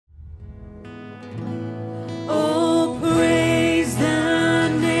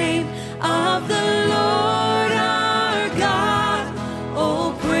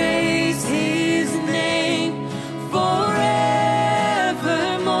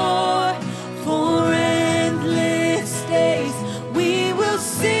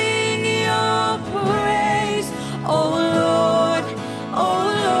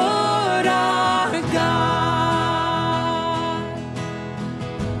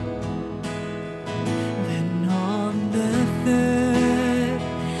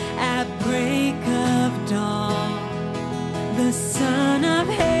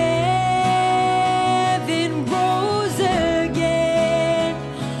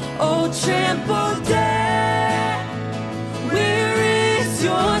trample death. Where is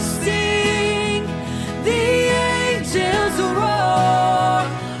your sting? The angels roar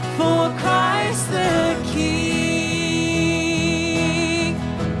for Christ the King.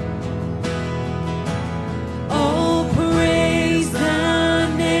 Oh, praise the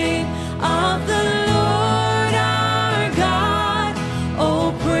name of the Lord our God.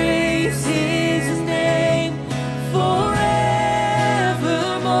 Oh, praise His name forevermore.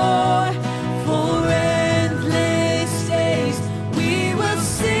 For endless days we will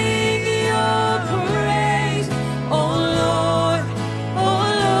sing your praise. Oh Lord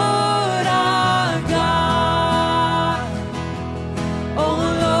our God. Oh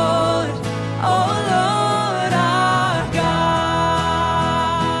Lord our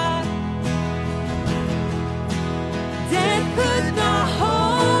God. Death could not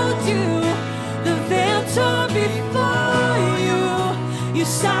hold you, the veil tore before you. You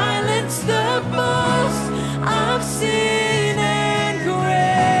silenced the boast of sin and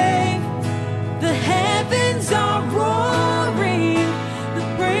grave. The heavens are roaring the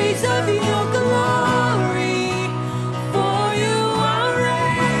praise of your glory. For you are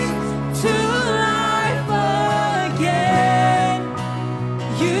raised to life again.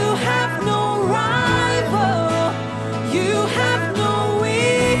 You have no rival, you have no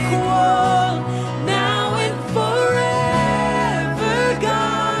equal. Now and forever,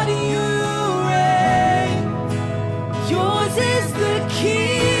 God, you reign. Yours is the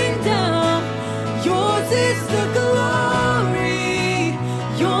kingdom, yours is the glory,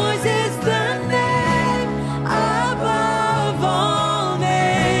 yours is the name above all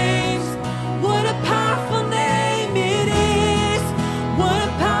names. What a powerful name it is! What a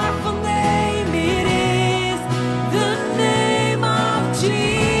powerful name it is! The name of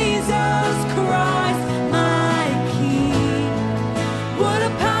Jesus Christ, my King. What a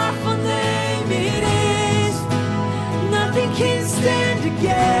powerful name it is! Nothing can stand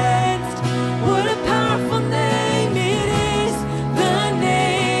against. What a powerful name it is! The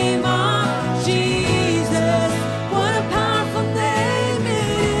name of Jesus. What a powerful name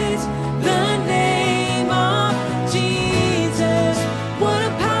it is! The name of Jesus. What a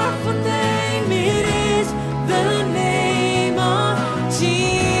powerful name it is! The name of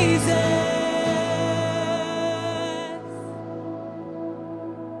Jesus.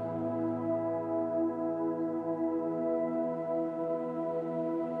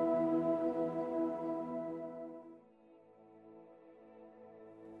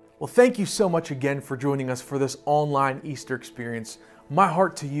 Well, thank you so much again for joining us for this online Easter experience. My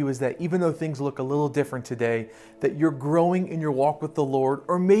heart to you is that even though things look a little different today, that you're growing in your walk with the Lord,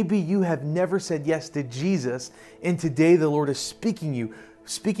 or maybe you have never said yes to Jesus, and today the Lord is speaking to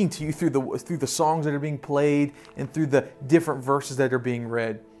you through the songs that are being played and through the different verses that are being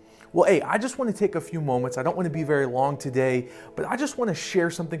read. Well, hey, I just want to take a few moments. I don't want to be very long today, but I just want to share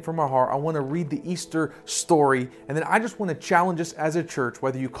something from my heart. I want to read the Easter story, and then I just want to challenge us as a church,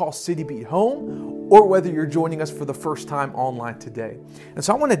 whether you call City Beat home or whether you're joining us for the first time online today. And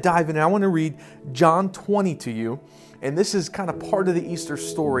so I want to dive in. I want to read John 20 to you, and this is kind of part of the Easter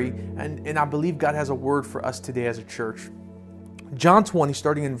story, and I believe God has a word for us today as a church. John 20,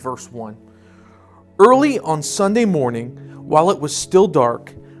 starting in verse 1. Early on Sunday morning, while it was still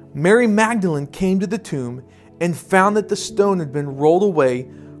dark, Mary Magdalene came to the tomb and found that the stone had been rolled away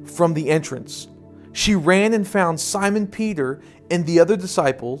from the entrance. She ran and found Simon Peter and the other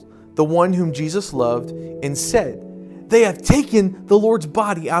disciple, the one whom Jesus loved, and said, "They have taken the Lord's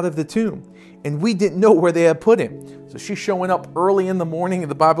body out of the tomb, and we didn't know where they had put him." So she's showing up early in the morning,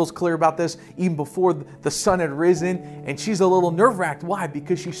 and the Bible's clear about this, even before the sun had risen, and she's a little nerve-wracked. Why?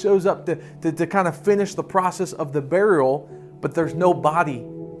 Because she shows up to kind of finish the process of the burial, but there's no body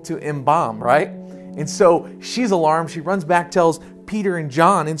to embalm, right? And so she's alarmed. She runs back, tells Peter and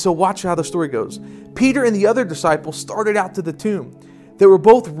John. And so watch how the story goes. Peter and the other disciple started out to the tomb. They were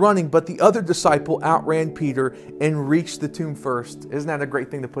both running, but the other disciple outran Peter and reached the tomb first. Isn't that a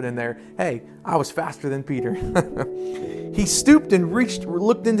great thing to put in there? Hey, I was faster than Peter. He stooped and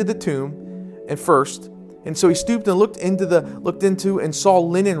looked into the tomb at first. And so he stooped and looked into and saw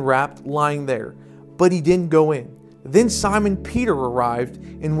linen wrapped lying there, but he didn't go in. Then Simon Peter arrived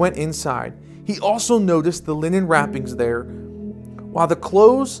and went inside. He also noticed the linen wrappings there, while the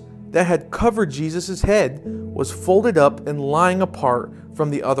clothes that had covered Jesus' head was folded up and lying apart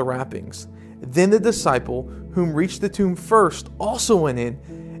from the other wrappings. Then the disciple whom reached the tomb first also went in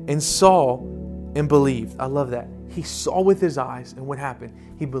and saw and believed. I love that. He saw with his eyes, and what happened?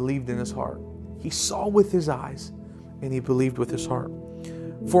 He believed in his heart. He saw with his eyes and he believed with his heart.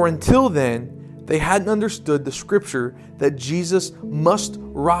 For until then, They hadn't understood the scripture that Jesus must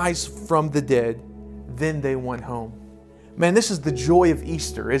rise from the dead. Then they went home. Man, this is the joy of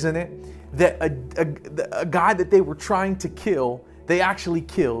Easter, isn't it? That a guy that they were trying to kill, they actually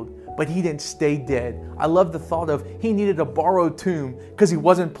killed, but he didn't stay dead. I love the thought of he needed a borrowed tomb because he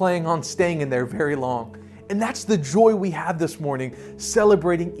wasn't planning on staying in there very long. And that's the joy we have this morning,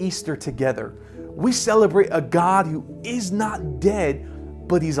 celebrating Easter together. We celebrate a God who is not dead,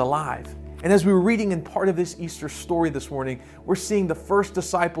 but he's alive. And as we were reading in part of this Easter story this morning, we're seeing the first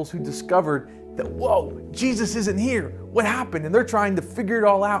disciples who discovered that, whoa, Jesus isn't here. What happened? And they're trying to figure it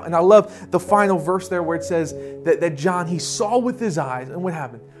all out. And I love the final verse there where it says that John, he saw with his eyes. And what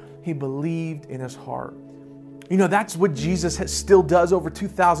happened? He believed in his heart. You know, that's what Jesus still does over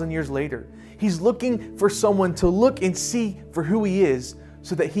 2,000 years later. He's looking for someone to look and see for who he is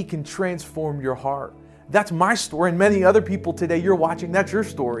so that he can transform your heart. That's my story, and many other people today you're watching, that's your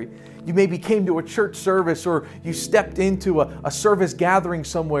story. You maybe came to a church service or you stepped into a service gathering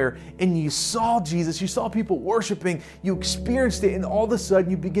somewhere and you saw Jesus, you saw people worshiping, you experienced it, and all of a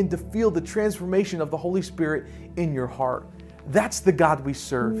sudden you begin to feel the transformation of the Holy Spirit in your heart. That's the God we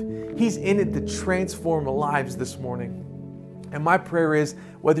serve. He's in it to transform lives this morning. And my prayer is,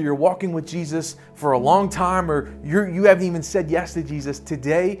 whether you're walking with Jesus for a long time or you haven't even said yes to Jesus,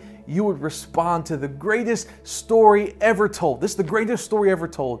 today you would respond to the greatest story ever told. This is the greatest story ever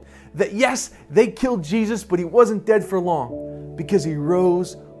told. That yes, they killed Jesus, but he wasn't dead for long because he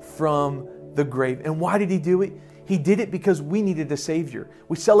rose from the grave. And why did he do it? He did it because we needed a Savior.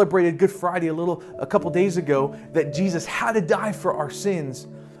 We celebrated Good Friday a couple days ago that Jesus had to die for our sins,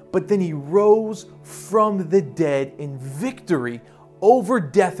 but then he rose from the dead in victory over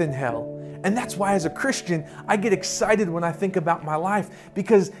death and hell. And that's why as a Christian, I get excited when I think about my life,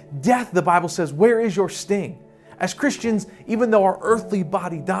 because death, the Bible says, where is your sting? As Christians, even though our earthly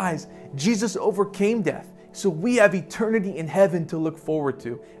body dies, Jesus overcame death. So we have eternity in heaven to look forward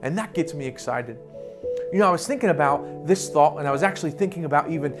to. And that gets me excited. You know, I was thinking about this thought, and I was actually thinking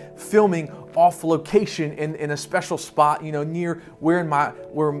about even filming off location in a special spot, you know, near where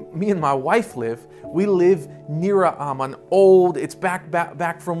me and my wife live. We live near an old, it's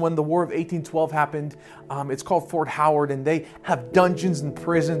back from when the War of 1812 happened. It's called Fort Howard, and they have dungeons and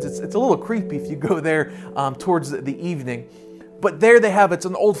prisons. It's a little creepy if you go there towards the evening. But there they have, it's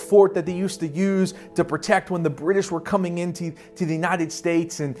an old fort that they used to use to protect when the British were coming into the United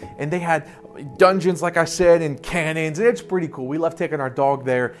States. And they had dungeons, like I said, and cannons. And it's pretty cool. We love taking our dog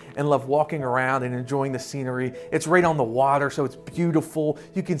there and love walking around and enjoying the scenery. It's right on the water, so it's beautiful.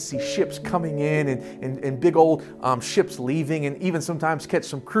 You can see ships coming in and big old ships leaving, and even sometimes catch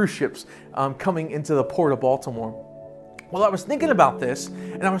some cruise ships coming into the port of Baltimore. Well, I was thinking about this,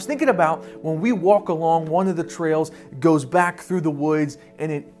 and I was thinking about when we walk along one of the trails, goes back through the woods,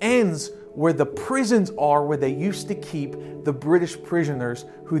 and it ends where the prisons are, where they used to keep the British prisoners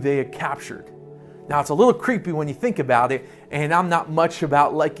who they had captured. Now, it's a little creepy when you think about it, and I'm not much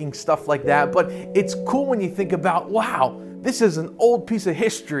about liking stuff like that, but it's cool when you think about, wow, this is an old piece of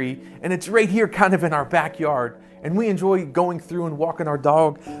history, and it's right here kind of in our backyard, and we enjoy going through and walking our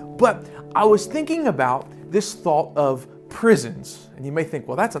dog. But I was thinking about this thought of prisons. And you may think,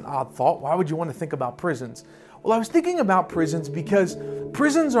 well, that's an odd thought. Why would you want to think about prisons? Well, I was thinking about prisons because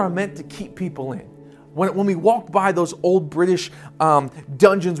prisons are meant to keep people in. When we walked by those old British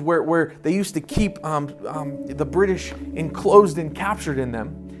dungeons where they used to keep the British enclosed and captured in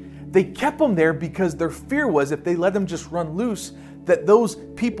them, they kept them there because their fear was if they let them just run loose, that those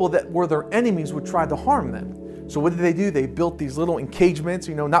people that were their enemies would try to harm them. So what did they do? They built these little encagements,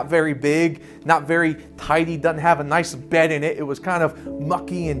 you know, not very big, not very tidy, doesn't have a nice bed in it. It was kind of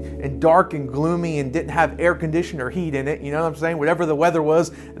mucky and dark and gloomy and didn't have air conditioner or heat in it. You know what I'm saying? Whatever the weather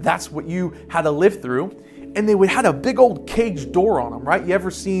was, that's what you had to live through. And they had a big old cage door on them, right? You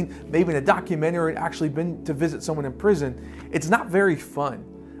ever seen maybe in a documentary or actually been to visit someone in prison? It's not very fun.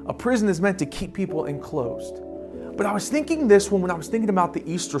 A prison is meant to keep people enclosed. But I was thinking this when I was thinking about the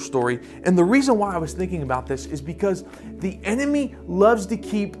Easter story, and the reason why I was thinking about this is because the enemy loves to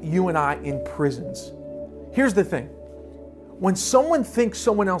keep you and I in prisons. Here's the thing. When someone thinks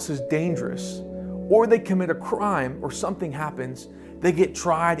someone else is dangerous, or they commit a crime or something happens, they get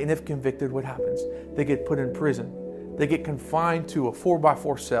tried, and if convicted, what happens? They get put in prison. They get confined to a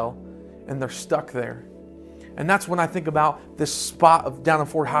 4x4 cell, and they're stuck there. And that's when I think about this spot down in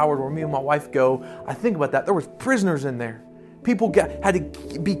Fort Howard where me and my wife go. I think about that. There was prisoners in there. People had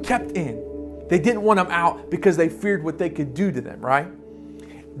to be kept in. They didn't want them out because they feared what they could do to them, right?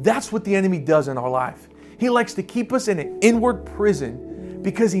 That's what the enemy does in our life. He likes to keep us in an inward prison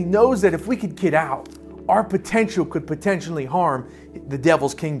because he knows that if we could get out, our potential could potentially harm the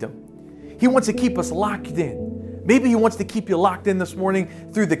devil's kingdom. He wants to keep us locked in. Maybe He wants to keep you locked in this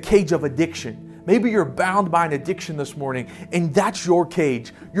morning through the cage of addiction. Maybe you're bound by an addiction this morning, and that's your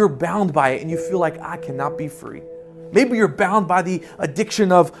cage. You're bound by it, and you feel like, I cannot be free. Maybe you're bound by the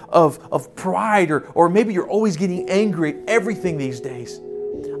addiction of pride, or maybe you're always getting angry at everything these days.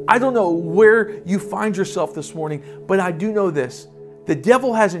 I don't know where you find yourself this morning, but I do know this. The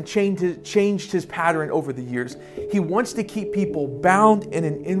devil hasn't changed his pattern over the years. He wants to keep people bound in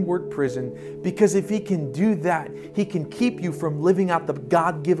an inward prison, because if he can do that, he can keep you from living out the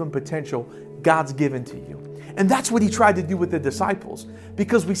God-given potential God's given to you. And that's what he tried to do with the disciples,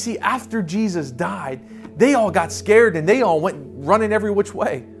 because we see after Jesus died, they all got scared and they all went running every which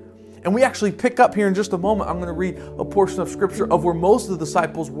way. And we actually pick up here in just a moment. I'm going to read a portion of scripture of where most of the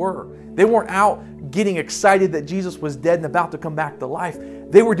disciples were. They weren't out getting excited that Jesus was dead and about to come back to life.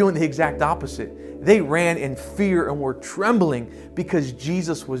 They were doing the exact opposite. They ran in fear and were trembling because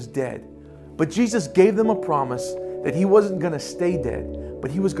Jesus was dead. But Jesus gave them a promise that He wasn't going to stay dead,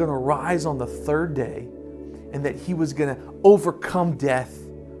 but He was going to rise on the third day, and that He was going to overcome death.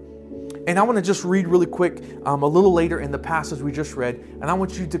 And I want to just read really quick a little later in the passage we just read, and I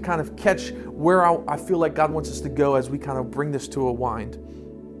want you to kind of catch where I feel like God wants us to go as we kind of bring this to a wind.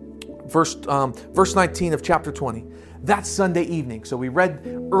 Verse 19 of chapter 20. That's Sunday evening. So we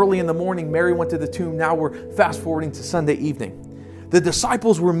read early in the morning, Mary went to the tomb. Now we're fast forwarding to Sunday evening. The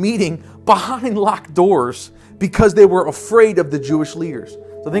disciples were meeting behind locked doors because they were afraid of the Jewish leaders.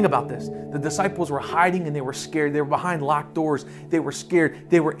 So think about this. The disciples were hiding and they were scared. They were behind locked doors. They were scared.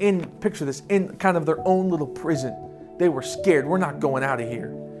 They were picture this, in kind of their own little prison. They were scared. We're not going out of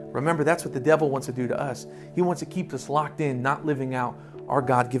here. Remember, that's what the devil wants to do to us. He wants to keep us locked in, not living out our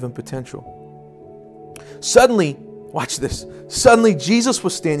God-given potential. Suddenly, watch this. Suddenly, Jesus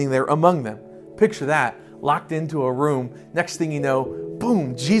was standing there among them. Picture that, locked into a room. Next thing you know,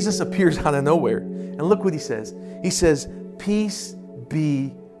 boom, Jesus appears out of nowhere. And look what He says. He says, "Peace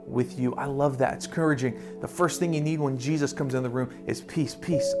be with you." I love that. It's encouraging. The first thing you need when Jesus comes in the room is peace.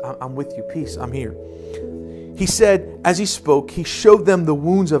 Peace. I'm with you. Peace. I'm here. He said, as He spoke, He showed them the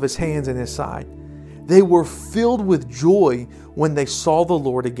wounds of His hands and His side. They were filled with joy when they saw the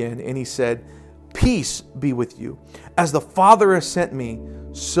Lord again. And He said, "Peace be with you. As the Father has sent me,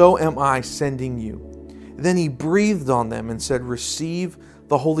 so am I sending you." Then He breathed on them and said, "Receive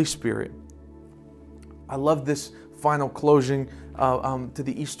the Holy Spirit." I love this final closing to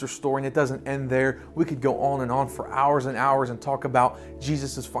the Easter story, and it doesn't end there. We could go on and on for hours and hours and talk about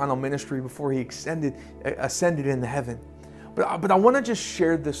Jesus' final ministry before He ascended into heaven. But I want to just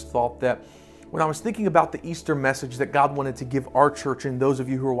share this thought that when I was thinking about the Easter message that God wanted to give our church and those of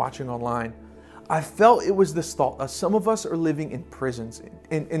you who are watching online, I felt it was this thought. Some of us are living in prisons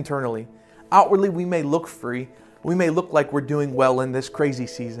internally. Outwardly, we may look free. We may look like we're doing well in this crazy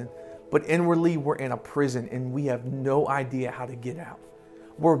season. But inwardly, we're in a prison and we have no idea how to get out.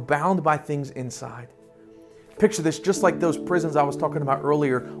 We're bound by things inside. Picture this, just like those prisons I was talking about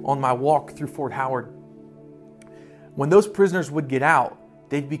earlier on my walk through Fort Howard. When those prisoners would get out,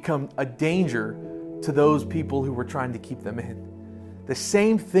 they'd become a danger to those people who were trying to keep them in. The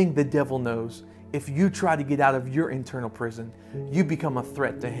same thing the devil knows. If you try to get out of your internal prison, you become a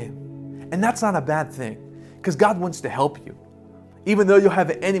threat to him. And that's not a bad thing, because God wants to help you. Even though you'll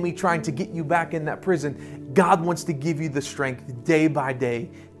have an enemy trying to get you back in that prison, God wants to give you the strength day by day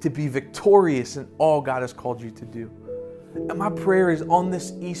to be victorious in all God has called you to do. And my prayer is on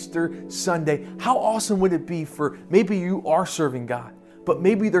this Easter Sunday, how awesome would it be for maybe you are serving God, but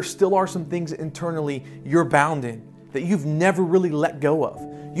maybe there still are some things internally you're bound in that you've never really let go of.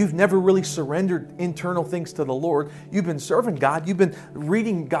 You've never really surrendered internal things to the Lord. You've been serving God. You've been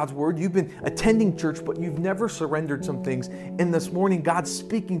reading God's Word. You've been attending church, but you've never surrendered some things. And this morning, God's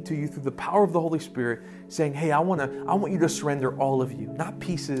speaking to you through the power of the Holy Spirit, saying, hey, I want you to surrender all of you, not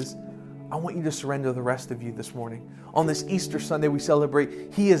pieces. I want you to surrender the rest of you this morning. On this Easter Sunday, we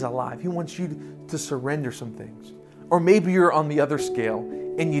celebrate He is alive. He wants you to surrender some things. Or maybe you're on the other scale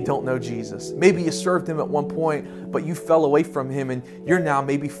and you don't know Jesus. Maybe you served Him at one point, but you fell away from Him and you're now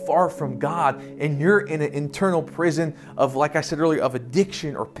maybe far from God and you're in an internal prison of, like I said earlier, of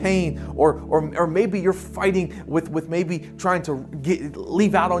addiction or pain, or maybe you're fighting with maybe trying to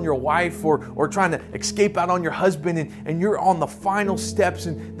leave out on your wife or trying to escape out on your husband and you're on the final steps.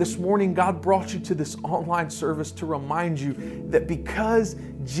 And this morning, God brought you to this online service to remind you that because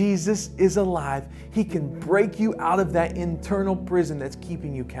Jesus is alive, He can break you out of that internal prison that's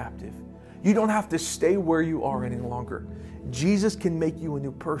keeping you captive. You don't have to stay where you are any longer. Jesus can make you a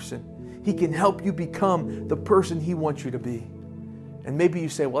new person. He can help you become the person He wants you to be. And maybe you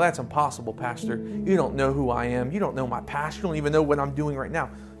say, well, that's impossible, Pastor. You don't know who I am. You don't know my past. You don't even know what I'm doing right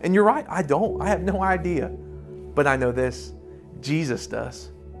now. And you're right, I don't. I have no idea. But I know this, Jesus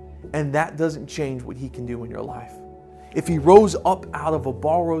does. And that doesn't change what he can do in your life. If he rose up out of a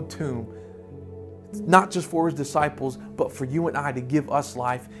borrowed tomb, not just for his disciples, but for you and I to give us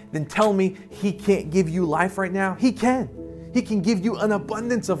life, then tell me he can't give you life right now? He can. He can give you an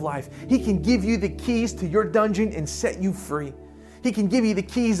abundance of life. He can give you the keys to your dungeon and set you free. He can give you the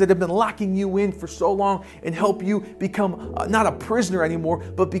keys that have been locking you in for so long and help you become not a prisoner anymore,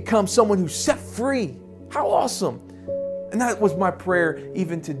 but become someone who's set free. How awesome. And that was my prayer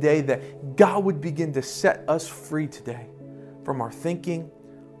even today, that God would begin to set us free today from our thinking,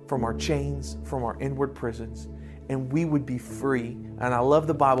 from our chains, from our inward prisons, and we would be free. And I love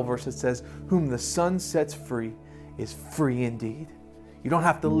the Bible verse that says, whom the Son sets free is free indeed. You don't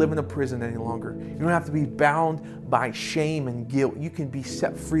have to live in a prison any longer. You don't have to be bound by shame and guilt. You can be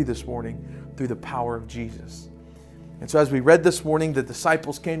set free this morning through the power of Jesus. And so as we read this morning, the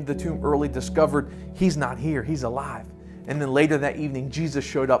disciples came to the tomb early, discovered he's not here, he's alive. And then later that evening, Jesus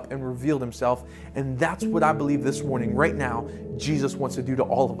showed up and revealed himself. And that's what I believe this morning, right now, Jesus wants to do to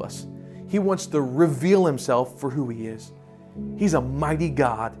all of us. He wants to reveal himself for who he is. He's a mighty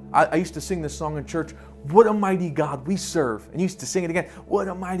God. I used to sing this song in church, what a mighty God we serve. And used to sing it again, what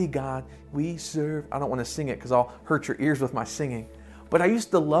a mighty God we serve. I don't want to sing it because I'll hurt your ears with my singing. But I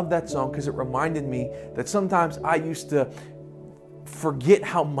used to love that song because it reminded me that sometimes I used to forget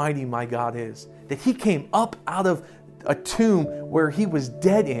how mighty my God is. That he came up out of a tomb where he was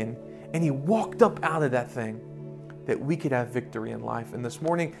dead in, and he walked up out of that thing that we could have victory in life. And this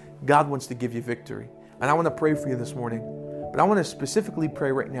morning, God wants to give you victory. And I want to pray for you this morning. But I want to specifically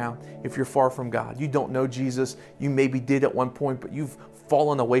pray right now if you're far from God. You don't know Jesus. You maybe did at one point, but you've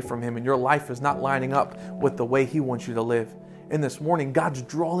fallen away from him and your life is not lining up with the way he wants you to live. And this morning, God's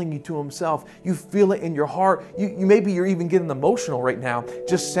drawing you to himself. You feel it in your heart. Maybe you're even getting emotional right now,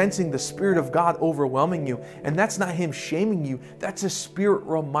 just sensing the Spirit of God overwhelming you. And that's not him shaming you. That's a Spirit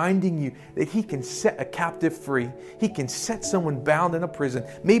reminding you that he can set a captive free. He can set someone bound in a prison.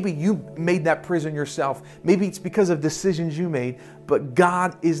 Maybe you made that prison yourself. Maybe it's because of decisions you made. But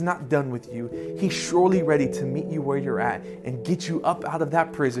God is not done with you. He's surely ready to meet you where you're at and get you up out of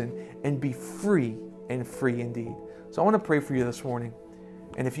that prison and be free and free indeed. So I want to pray for you this morning.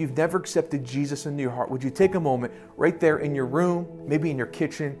 And if you've never accepted Jesus into your heart, would you take a moment right there in your room, maybe in your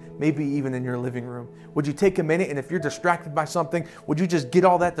kitchen, maybe even in your living room? Would you take a minute, and if you're distracted by something, would you just get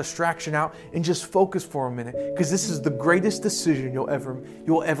all that distraction out and just focus for a minute? Because this is the greatest decision you'll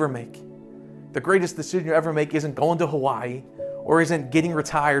ever make. The greatest decision you'll ever make isn't going to Hawaii, or isn't getting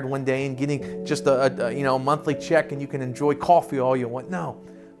retired one day and getting just a monthly check and you can enjoy coffee all you want. No,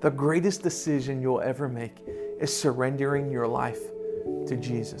 the greatest decision you'll ever make is surrendering your life to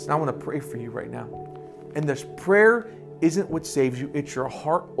Jesus. And I want to pray for you right now. And this prayer isn't what saves you. It's your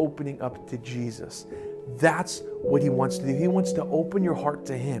heart opening up to Jesus. That's what he wants to do. He wants to open your heart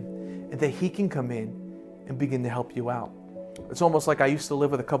to him and that he can come in and begin to help you out. It's almost like I used to live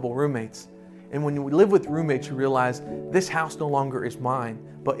with a couple roommates. And when you live with roommates, you realize this house no longer is mine,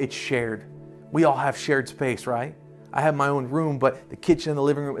 but it's shared. We all have shared space, right? I have my own room, but the kitchen and the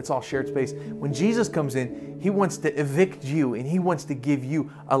living room, it's all shared space. When Jesus comes in, he wants to evict you and he wants to give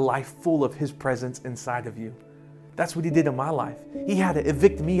you a life full of his presence inside of you. That's what he did in my life. He had to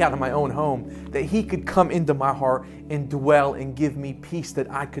evict me out of my own home, that he could come into my heart and dwell and give me peace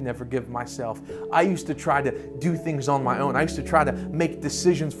that I could never give myself. I used to try to do things on my own. I used to try to make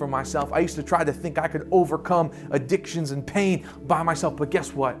decisions for myself. I used to try to think I could overcome addictions and pain by myself. But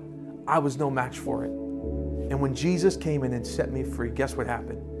guess what? I was no match for it. And when Jesus came in and set me free, guess what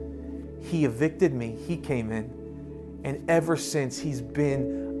happened? He evicted me. He came in. And ever since, he's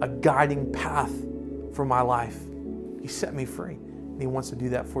been a guiding path for my life. He set me free. And he wants to do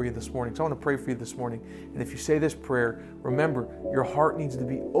that for you this morning. So I want to pray for you this morning. And if you say this prayer, remember, your heart needs to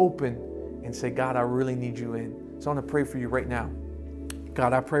be open and say, God, I really need you in. So I want to pray for you right now.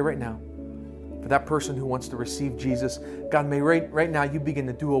 God, I pray right now for that person who wants to receive Jesus. God, may right now you begin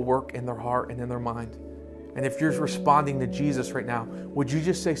to do a work in their heart and in their mind. And if you're responding to Jesus right now, would you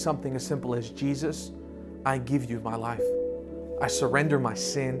just say something as simple as, Jesus, I give you my life. I surrender my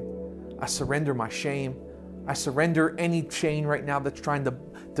sin. I surrender my shame. I surrender any chain right now that's trying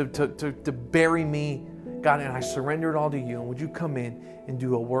to bury me. God, and I surrender it all to you. And would you come in and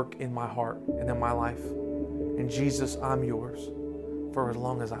do a work in my heart and in my life? And Jesus, I'm yours for as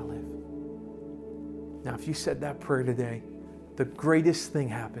long as I live. Now, if you said that prayer today, the greatest thing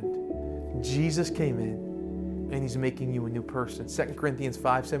happened. Jesus came in. And he's making you a new person. 2 Corinthians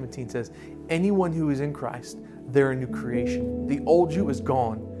 5:17 says, anyone who is in Christ, they're a new creation. The old you is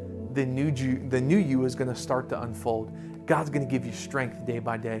gone. The new you is going to start to unfold. God's going to give you strength day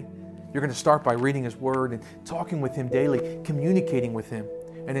by day. You're going to start by reading His Word and talking with Him daily, communicating with Him.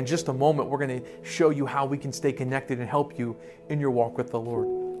 And in just a moment, we're going to show you how we can stay connected and help you in your walk with the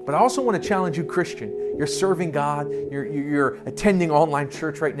Lord. But I also want to challenge you, Christian. You're serving God. You're attending online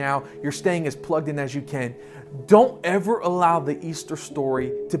church right now. You're staying as plugged in as you can. Don't ever allow the Easter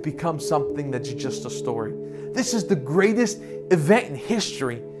story to become something that's just a story. This is the greatest event in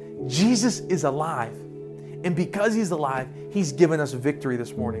history. Jesus is alive. And because He's alive, He's given us victory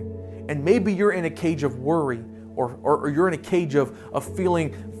this morning. And maybe you're in a cage of worry or you're in a cage of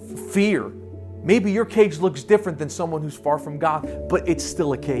feeling fear. Maybe your cage looks different than someone who's far from God, but it's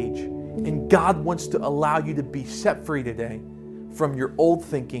still a cage. And God wants to allow you to be set free today from your old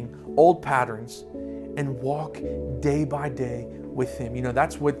thinking, old patterns, and walk day by day with Him. You know,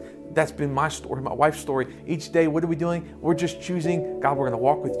 that's been my story, my wife's story. Each day, what are we doing? We're just choosing, God, we're going to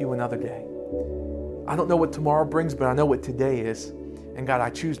walk with you another day. I don't know what tomorrow brings, but I know what today is. And God,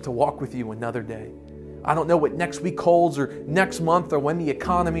 I choose to walk with you another day. I don't know what next week holds or next month or when the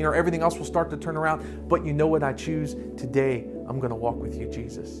economy or everything else will start to turn around, but you know what I choose? Today, I'm going to walk with you,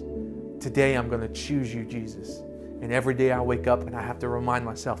 Jesus. Today, I'm going to choose you, Jesus. And every day I wake up and I have to remind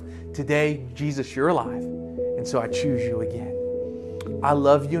myself, today, Jesus, you're alive. And so I choose you again. I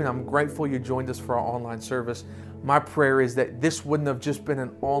love you and I'm grateful you joined us for our online service. My prayer is that this wouldn't have just been an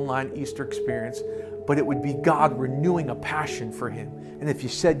online Easter experience, but it would be God renewing a passion for Him. And if you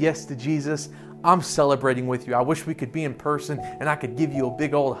said yes to Jesus, I'm celebrating with you. I wish we could be in person and I could give you a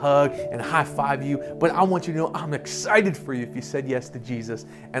big old hug and high five you, but I want you to know I'm excited for you if you said yes to Jesus.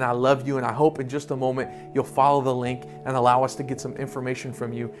 And I love you, and I hope in just a moment you'll follow the link and allow us to get some information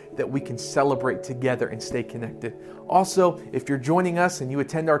from you that we can celebrate together and stay connected. Also, if you're joining us and you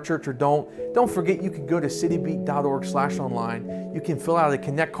attend our church or don't forget you can go to citybeat.org/online. You can fill out a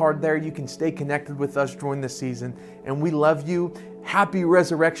connect card there. You can stay connected with us during the season. And we love you. Happy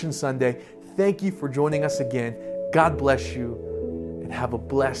Resurrection Sunday. Thank you for joining us again. God bless you, and have a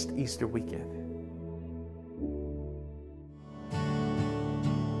blessed Easter weekend.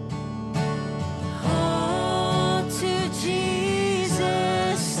 All to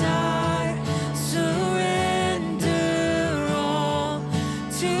Jesus I surrender all.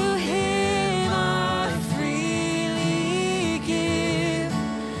 To Him I freely give.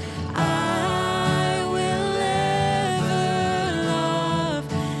 I will ever love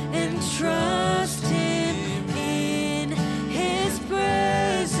and trust Him in His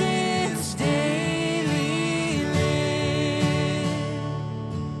presence daily live.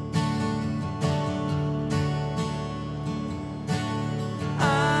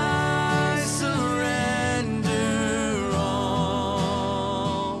 I surrender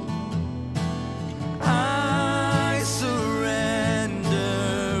all. I surrender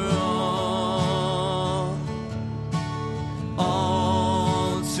all.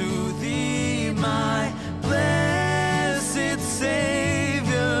 All to Thee, my blessed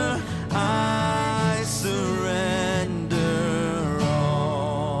Savior, I surrender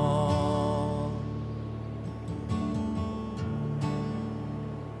all.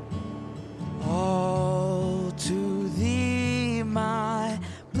 All to Thee, my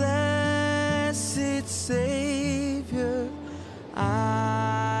blessed Savior, I